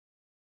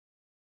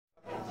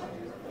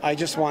I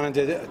just wanted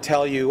to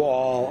tell you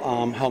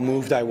all how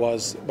moved I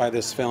was by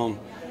this film.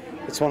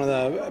 It's one of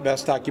the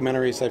best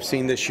documentaries I've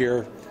seen this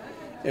year.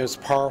 It was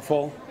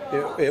powerful.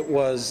 It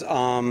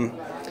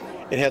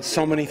had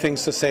so many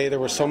things to say. There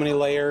were so many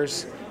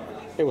layers.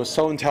 It was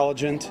so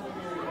intelligent.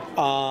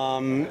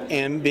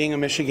 And being a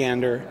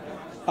Michigander,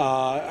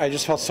 I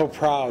just felt so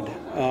proud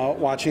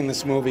watching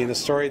this movie. The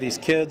story of these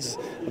kids,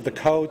 of the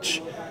coach,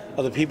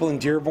 of the people in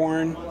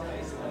Dearborn.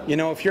 You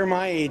know, if you're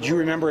my age, you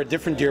remember a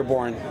different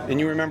Dearborn,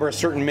 and you remember a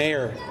certain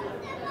mayor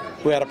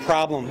who had a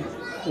problem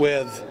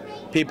with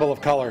people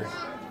of color.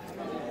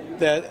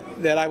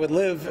 That I would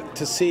live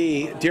to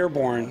see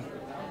Dearborn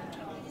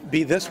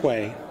be this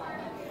way.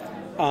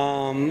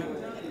 You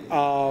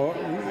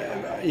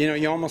know,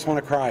 you almost want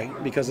to cry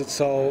because it's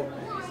so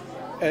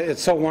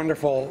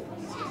wonderful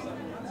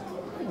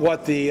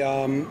what the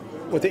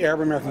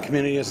Arab American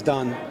community has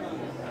done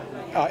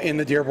in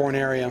the Dearborn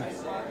area,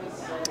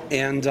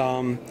 and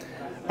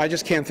I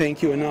just can't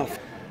thank you enough.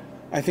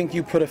 I think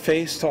you put a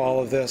face to all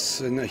of this,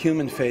 and a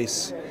human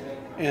face,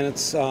 and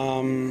it's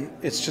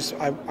just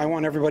I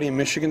want everybody in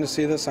Michigan to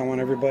see this. I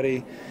want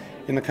everybody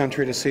in the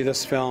country to see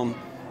this film.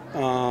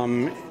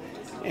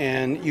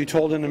 And you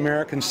told an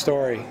American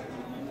story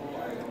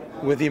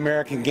with the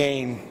American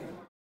game.